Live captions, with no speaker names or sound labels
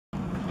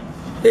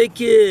Hey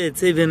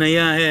kids, hey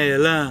Benaya, hey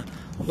Allah,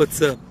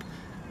 what's up?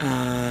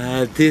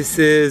 This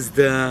is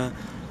the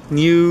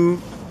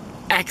new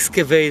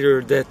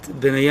excavator that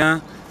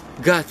Benaya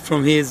got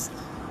from his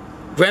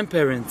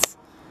grandparents,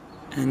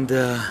 and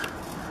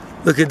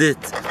look at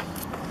it.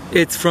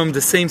 It's from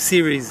the same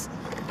series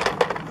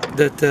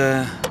that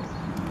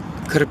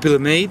Caterpillar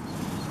made.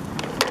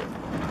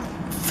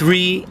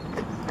 3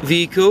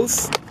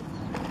 vehicles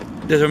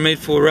that are made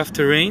for rough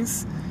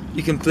terrains.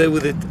 You can play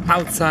with it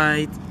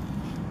outside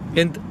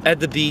and at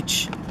the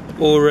beach,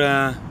 or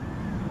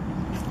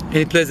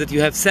any place that you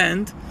have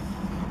sand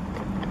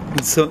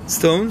and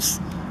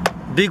stones.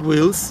 Big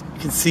wheels.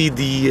 You can see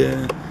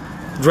the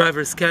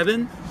driver's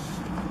cabin.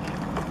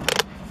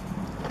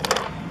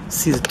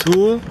 See the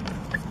tool.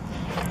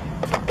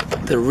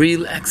 The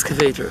real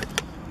excavator.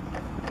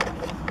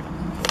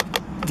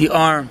 The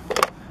arm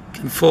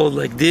can fold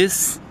like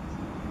this.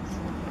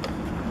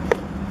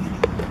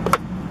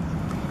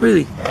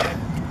 Really.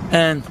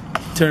 And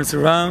turns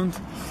around.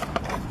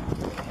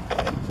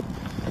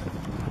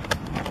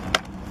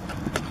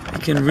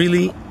 You can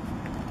really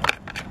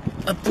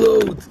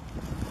upload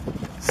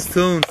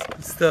stones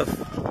and stuff.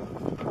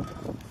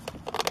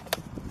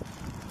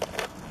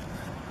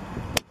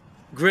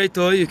 Great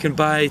toy. You can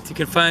buy it. You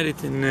can find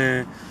it in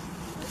at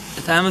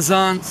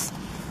Amazon's,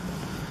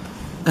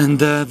 and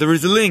there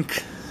is a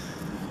link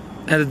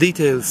and the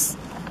details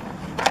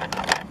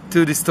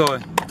to this toy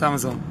at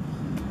Amazon.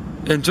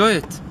 Enjoy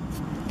it.